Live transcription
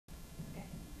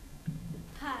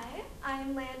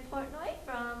I'm Lan Portnoy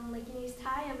from Lincoln East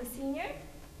High. I'm a senior,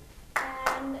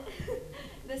 and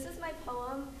this is my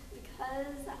poem,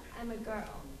 Because I'm a Girl.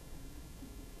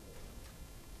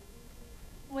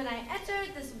 When I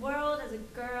entered this world as a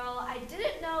girl, I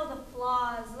didn't know the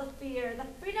flaws, the fear, the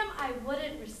freedom I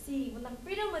wouldn't receive, when the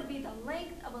freedom would be the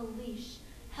length of a leash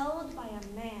held by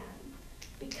a man.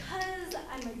 Because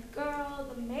I'm a girl,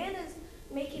 the man is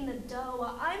making the dough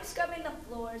while I'm scrubbing the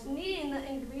floors, kneading the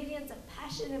ingredients of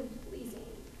passion and pleasing.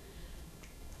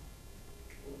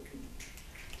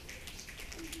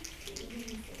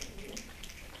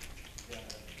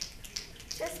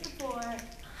 Just before,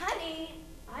 honey,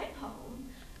 I'm home.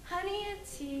 Honey and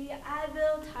tea,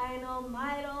 Advil, Tylenol,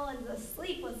 Midol, and the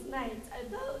sleepless nights are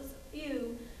those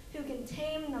few who can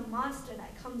tame the monster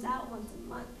that comes out once a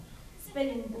month,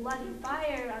 spitting bloody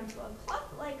fire onto a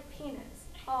cloth-like penis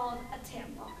called a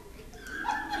tampon.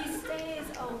 He stays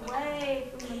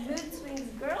away from the mood swings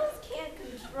girls can't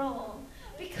control.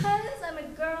 Because I'm a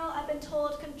girl, I've been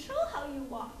told, control how you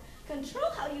walk, control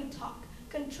how you talk,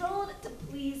 controlled to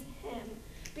please him.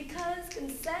 Because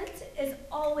consent is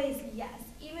always yes,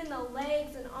 even though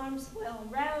legs and arms flail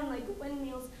around like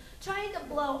windmills, trying to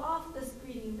blow off this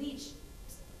greedy leech,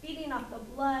 feeding off the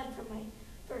blood from my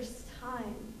first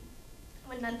time.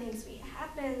 When nothing sweet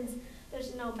happens,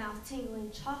 there's no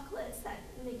mouth-tingling chocolates that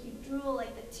make you drool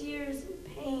like the tears and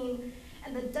pain,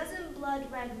 and the dozen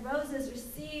blood-red roses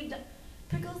received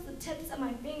prickles the tips of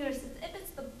my fingers as if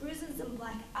it's the bruises and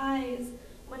black eyes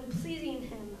when pleasing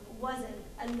him wasn't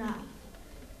enough.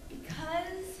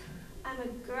 Because I'm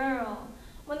a girl,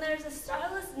 when there's a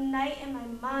starless night in my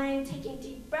mind, taking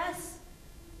deep breaths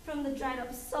from the dried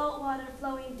up salt water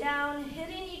flowing down,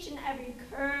 hitting each and every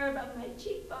curve of my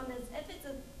cheekbone as if it's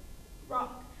a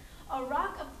rock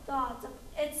of thoughts of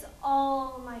it's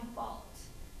all my fault.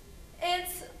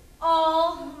 It's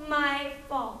all my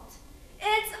fault.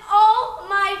 It's all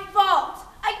my fault.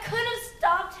 I could have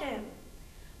stopped him.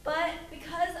 But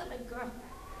because I'm a girl,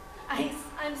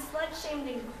 I'm slut-shamed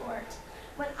in court.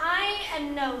 When I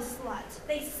am no slut,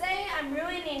 they say I'm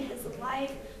ruining his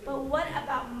life, but what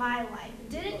about my life?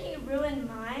 Didn't he ruin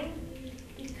mine?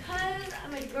 Because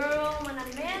I'm a girl, when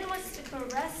a man wants to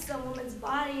caress a woman's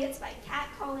body, it's by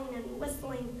catcalling and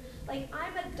whistling, like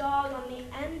I'm a dog on the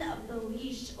end of the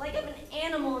leash, like I'm an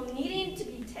animal needing to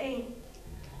be tamed.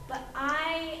 But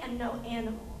I am no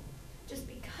animal. Just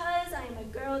because I am a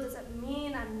girl doesn't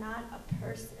mean I'm not a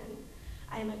person.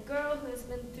 I am a girl who has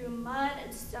been through mud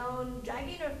and stone,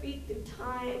 dragging her feet through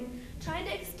time, trying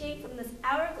to escape from this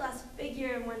hourglass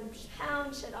figure when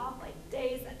pounds shed off like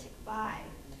days that tick by.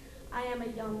 I am a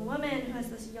young woman who has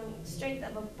this young strength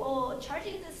of a bull,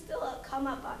 charging to still come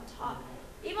up on top,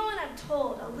 even when I'm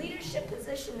told a leadership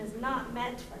position is not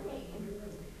meant for me.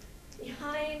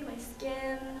 Behind my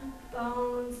skin,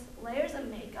 bones, layers of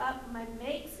makeup, my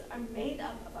makes are made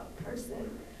up of a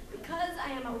person. Because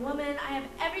I am a woman, I have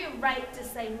every right to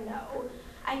say no.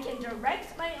 I can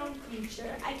direct my own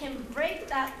future. I can break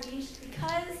that leash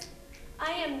because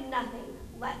I am nothing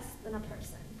less than a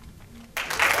person.